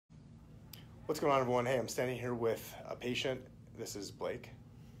What's going on, everyone? Hey, I'm standing here with a patient. This is Blake.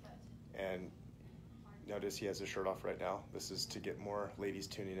 And notice he has his shirt off right now. This is to get more ladies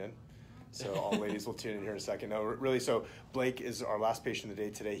tuning in. So all ladies will tune in here in a second. No, really, so Blake is our last patient of the day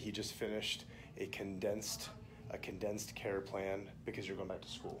today. He just finished a condensed care plan because you're going back to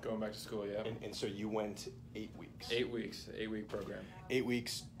school. Going back to school, yeah. And so you went 8 weeks. 8 weeks, 8-week program. 8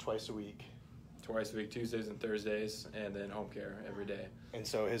 weeks, twice a week. Twice a week, Tuesdays and Thursdays, and then home care every day. And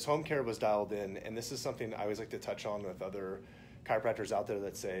so his home care was dialed in, and this is something I always like to touch on with other chiropractors out there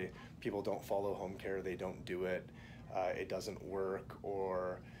that say people don't follow home care, they don't do it, it doesn't work,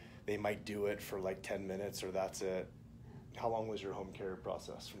 or they might do it for like 10 minutes or that's it. How long was your home care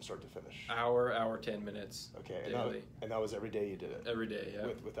process from start to finish? Hour, 10 minutes. Okay, daily. And that was every day you did it? Every day, yeah.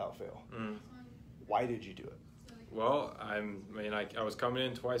 Without fail. Mm. Why did you do it? Well, I was coming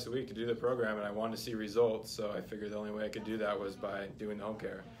in twice a week to do the program, and I wanted to see results, so I figured the only way I could do that was by doing the home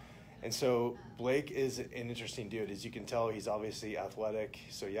care. And so Blake is an interesting dude. As you can tell, he's obviously athletic,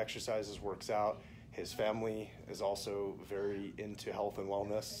 so he exercises, works out. His family is also very into health and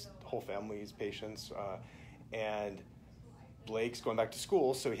wellness. The whole family's patients. And Blake's going back to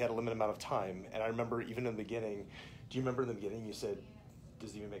school, so he had a limited amount of time. And I remember even in the beginning, do you remember in the beginning you said,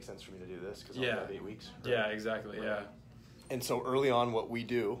 does it even make sense for me to do this? Because I only have 8 weeks. Right? Yeah, exactly, right. Yeah. And so early on what we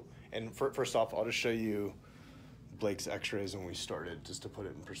do, and first off, I'll just show you Blake's x-rays when we started, just to put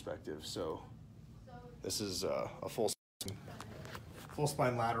it in perspective. So this is a full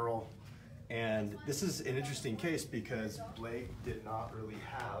spine lateral. And this is an interesting case because Blake did not really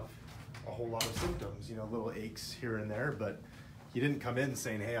have a whole lot of symptoms, you know, little aches here and there, but he didn't come in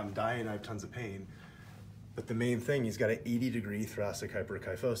saying, hey, I'm dying, I have tons of pain. But the main thing, he's got an 80-degree thoracic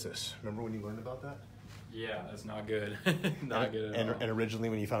hyperkyphosis. Remember when you learned about that? Yeah, that's not good. Not good at all. And originally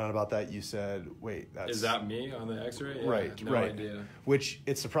when you found out about that, you said, wait, that's... Is that me on the x-ray? Yeah, right, no right. idea. Which,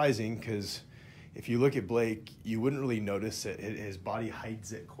 it's surprising because if you look at Blake, you wouldn't really notice it. His body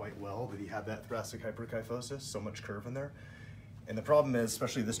hides it quite well that he had that thoracic hyperkyphosis, so much curve in there. And the problem is,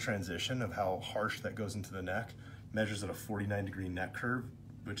 especially this transition of how harsh that goes into the neck, measures at a 49-degree neck curve,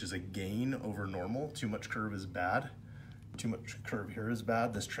 which is a gain over normal. Too much curve is bad. Too much curve here is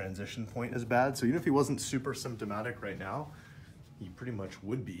bad. This transition point is bad. So even if he wasn't super symptomatic right now, he pretty much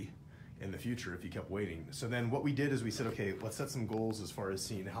would be in the future if he kept waiting. So then what we did is we said, okay, let's set some goals as far as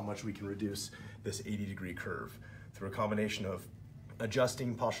seeing how much we can reduce this 80-degree curve through a combination of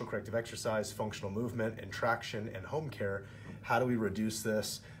adjusting postural corrective exercise, functional movement, and traction and home care. How do we reduce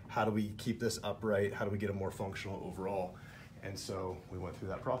this? How do we keep this upright? How do we get a more functional overall? And so we went through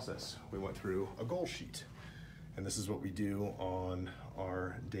that process. We went through a goal sheet. And this is what we do on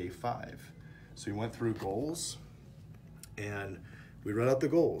our day 5. So we went through goals and we wrote out the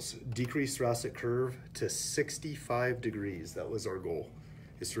goals. Decrease thoracic curve to 65 degrees. That was our goal,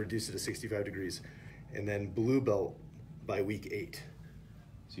 is to reduce it to 65 degrees. And then blue belt by week 8.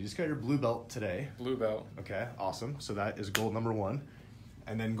 So you just got your blue belt today. Blue belt. Okay, awesome. So that is goal number 1.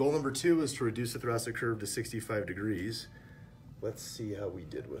 And then goal number 2 is to reduce the thoracic curve to 65 degrees. Let's see how we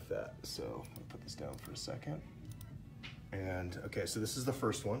did with that. So let me put this down for a second. And okay, so this is the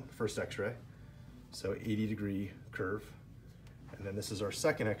first one, first x-ray. So 80-degree curve. And then this is our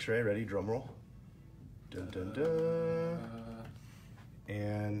second x-ray. Ready, drum roll. Dun, dun, dun.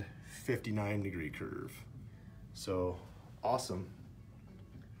 And 59-degree curve. So awesome.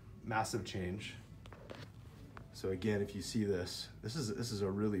 Massive change. So again, if you see this is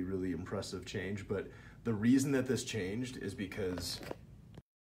a really, really impressive change, but the reason that this changed is because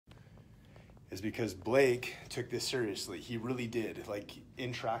Blake took this seriously. He really did. Like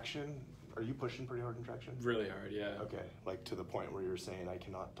in traction, are you pushing pretty hard in traction? Really hard, yeah. Okay, like to the point where you're saying I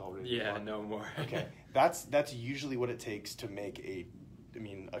cannot tolerate it. Yeah, no more. Okay, that's usually what it takes to make a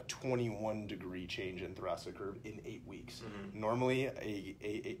 21-degree change in thoracic curve in 8 weeks. Mm-hmm. Normally,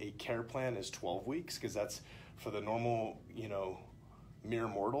 a care plan is 12 weeks because that's for the normal, mere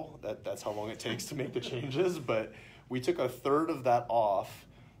mortal. That's how long it takes to make the changes. But we took a third of that off.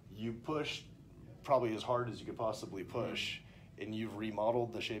 You pushed probably as hard as you could possibly push, and you've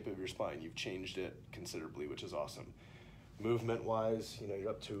remodeled the shape of your spine. You've changed it considerably, which is awesome. Movement-wise, you're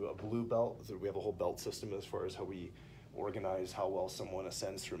up to a blue belt. We have a whole belt system as far as how we organize how well someone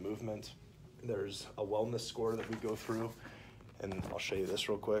ascends through movement. There's a wellness score that we go through, and I'll show you this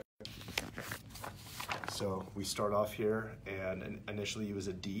real quick. So we start off here, and initially it was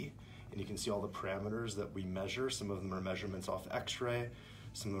a D, and you can see all the parameters that we measure. Some of them are measurements off x-ray,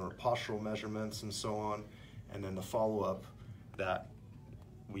 some of them are postural measurements, and so on. And then the follow-up, that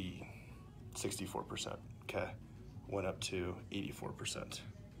 64%, okay, went up to 84%.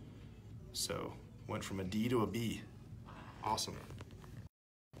 So went from a D to a B. Awesome.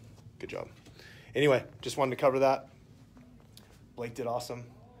 Good job. anyway, just wanted to cover that. Blake did awesome.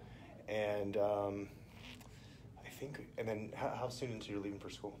 And I think, and then how soon until you're leaving for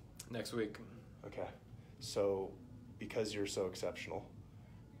school? Next week. Okay. So because you're so exceptional,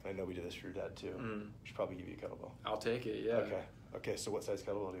 and I know we did this for your dad too, we should probably give you a kettlebell. I'll take it, yeah. Okay. Okay, so what size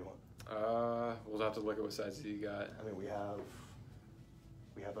kettlebell do you want? We'll have to look at what sizes you got. I mean, we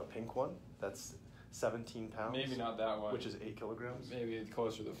have a pink one that's 17 pounds. Maybe not that one. Which is 8 kilograms. Maybe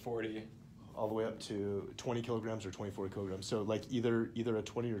closer to 40. All the way up to 20 kilograms or 24 kilograms. So like either a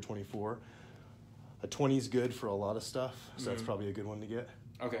 20 or 24. A 20 is good for a lot of stuff, so that's probably a good one to get.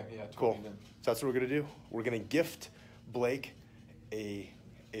 Okay, yeah, 20 cool. then. So that's what we're gonna do. We're gonna gift Blake a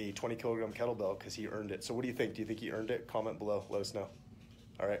 20 kilogram kettlebell because he earned it. So what do you think? Do you think he earned it? Comment below. Let us know.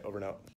 All right, over and out.